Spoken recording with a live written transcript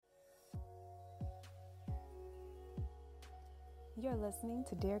You're listening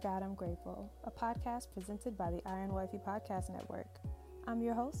to Dear God, I'm Grateful, a podcast presented by the Iron Wifey Podcast Network. I'm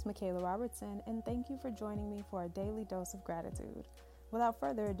your host, Michaela Robertson, and thank you for joining me for a daily dose of gratitude. Without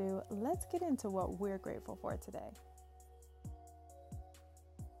further ado, let's get into what we're grateful for today.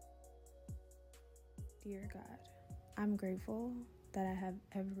 Dear God, I'm grateful that I have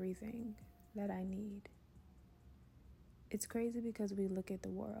everything that I need. It's crazy because we look at the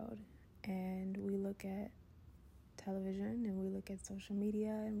world and we look at television and we look at social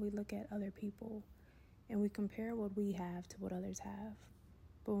media and we look at other people and we compare what we have to what others have.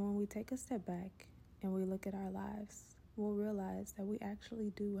 But when we take a step back and we look at our lives, we'll realize that we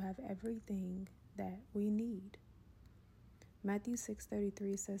actually do have everything that we need. Matthew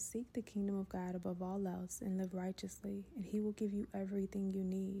 6:33 says, "Seek the kingdom of God above all else and live righteously, and he will give you everything you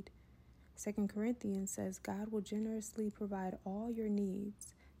need." 2 Corinthians says, "God will generously provide all your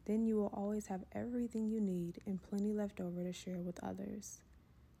needs. Then you will always have everything you need and plenty left over to share with others."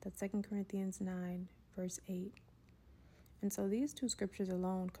 That's 2 Corinthians 9, verse 8. And so these two scriptures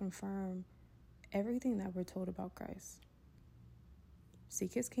alone confirm everything that we're told about Christ.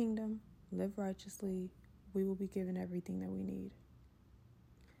 Seek his kingdom, live righteously, we will be given everything that we need.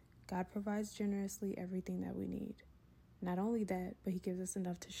 God provides generously everything that we need. Not only that, but he gives us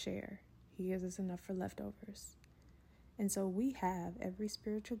enough to share. He gives us enough for leftovers. And so we have every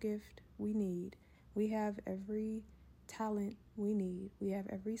spiritual gift we need. We have every talent we need. We have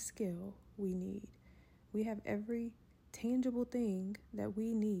every skill we need. We have every tangible thing that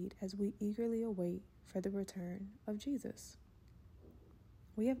we need as we eagerly await for the return of Jesus.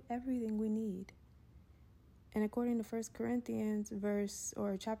 We have everything we need. And according to 1 Corinthians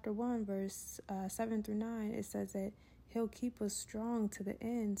chapter 1, verse 7 through 9, it says that he'll keep us strong to the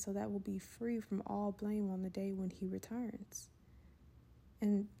end so that we'll be free from all blame on the day when he returns.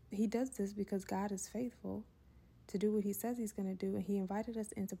 And he does this because God is faithful to do what he says he's going to do, and he invited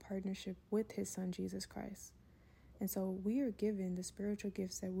us into partnership with his son, Jesus Christ. And so we are given the spiritual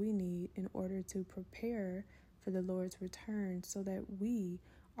gifts that we need in order to prepare for the Lord's return so that we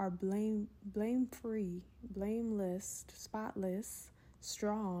are blame-free, blameless, spotless,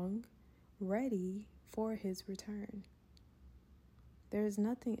 strong, ready for his return. There is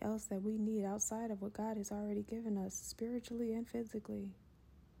nothing else that we need outside of what God has already given us, spiritually and physically.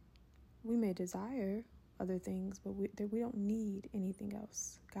 We may desire other things, but we don't need anything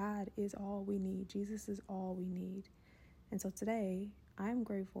else. God is all we need. Jesus is all we need. And so today, I'm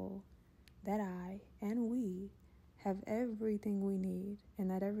grateful that I and we have everything we need,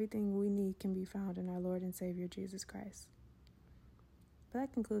 and that everything we need can be found in our Lord and Savior, Jesus Christ. But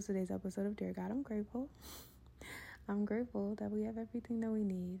that concludes today's episode of Dear God, I'm Grateful. I'm grateful that we have everything that we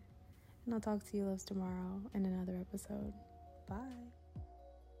need. And I'll talk to you loves tomorrow in another episode. Bye.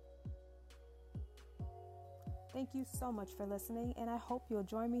 Thank you so much for listening, and I hope you'll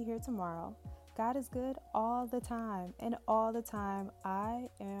join me here tomorrow. God is good all the time, and all the time I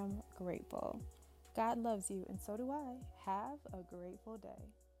am grateful. God loves you, and so do I. Have a grateful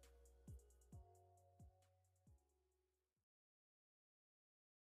day.